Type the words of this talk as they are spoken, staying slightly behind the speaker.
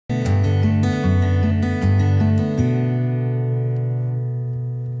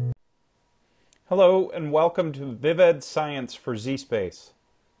Hello and welcome to Vived Science for zSpace.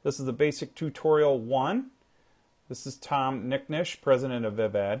 This is the basic tutorial 1. This is Tom Nicknish, president of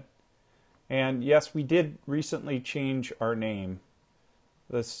Vived. And yes, we did recently change our name.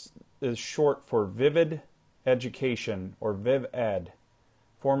 This is short for Vivid Education, or Vived,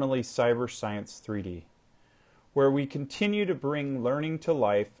 formerly Cyber Science 3D, where we continue to bring learning to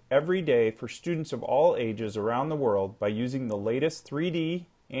life every day for students of all ages around the world by using the latest 3D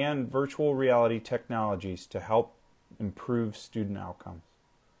and virtual reality technologies to help improve student outcomes.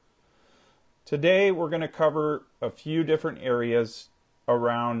 Today we're going to cover a few different areas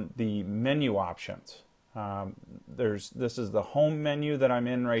around the menu options. This is the home menu that I'm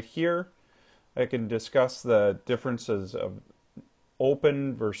in right here. I can discuss the differences of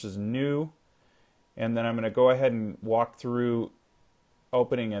open versus new, and then I'm going to go ahead and walk through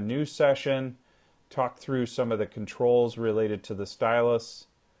opening a new session, talk through some of the controls related to the stylus,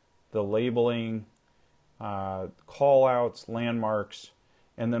 the labeling, callouts, landmarks,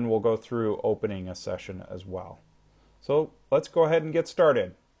 and then we'll go through opening a session as well. So let's go ahead and get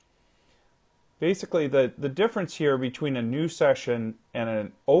started. Basically, the difference here between a new session and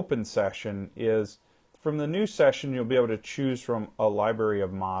an open session is from the new session you'll be able to choose from a library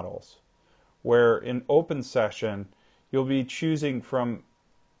of models, where in open session you'll be choosing from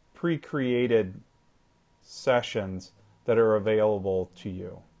pre-created sessions that are available to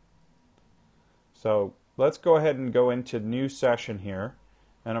you. So let's go ahead and go into new session here,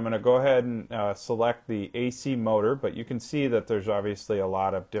 and I'm going to go ahead and select the AC motor, but you can see that there's obviously a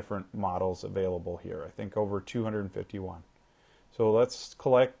lot of different models available here. I think over 251. So let's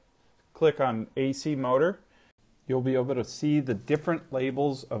click on AC motor. You'll be able to see the different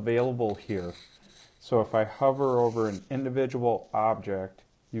labels available here. So if I hover over an individual object,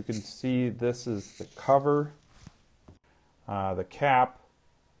 you can see this is the cover, the cap,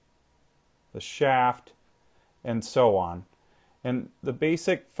 the shaft, and so on. And the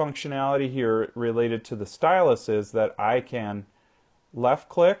basic functionality here related to the stylus is that I can left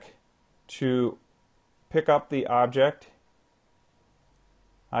click to pick up the object.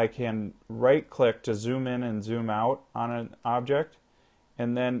 I can right click to zoom in and zoom out on an object.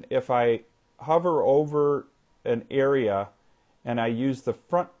 And then if I hover over an area and I use the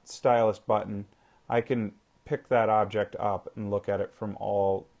front stylus button, I can pick that object up and look at it from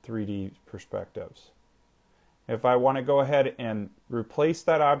all 3D perspectives. If I want to go ahead and replace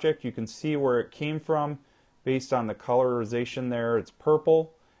that object, you can see where it came from based on the colorization there. It's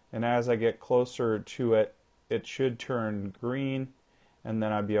purple, and as I get closer to it, it should turn green, and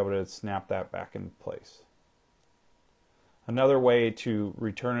then I'd be able to snap that back in place. Another way to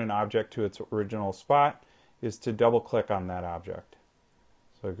return an object to its original spot is to double click on that object.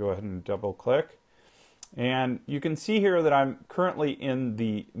 So go ahead and double click. And you can see here that I'm currently in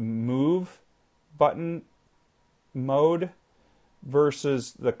the move button mode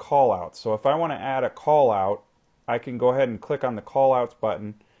versus the callout. So if I want to add a callout, I can go ahead and click on the callouts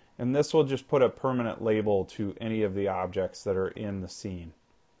button, and this will just put a permanent label to any of the objects that are in the scene.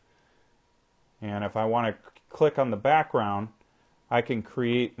 And if I want to click on the background, I can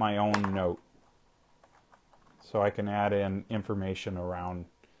create my own note. So I can add in information around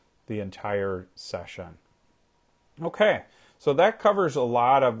the entire session. Okay, so that covers a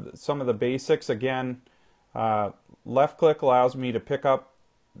lot of some of the basics. Again, left click allows me to pick up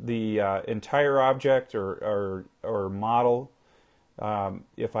the entire object or model.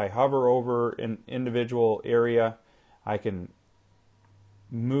 If I hover over an individual area, I can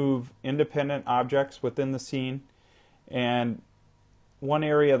move independent objects within the scene. And one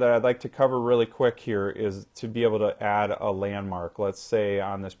area that I'd like to cover really quick here is to be able to add a landmark. Let's say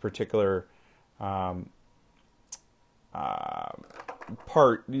on this particular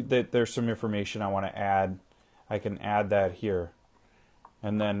part that there's some information I want to add. I can add that here,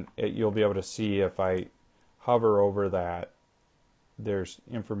 and then you'll be able to see if I hover over that, there's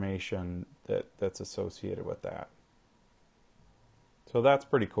information that's associated with that. So that's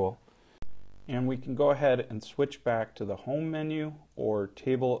pretty cool. And we can go ahead and switch back to the home menu or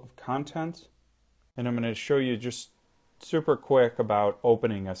table of contents. And I'm going to show you just super quick about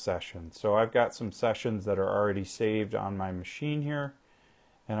opening a session. So I've got some sessions that are already saved on my machine here.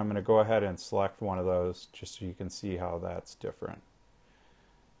 And I'm going to go ahead and select one of those just so you can see how that's different.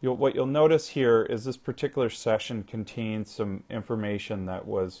 What you'll notice here is this particular session contains some information that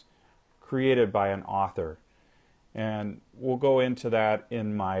was created by an author. And we'll go into that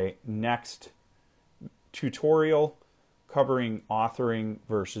in my next tutorial covering authoring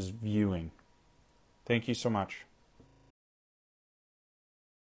versus viewing. Thank you so much.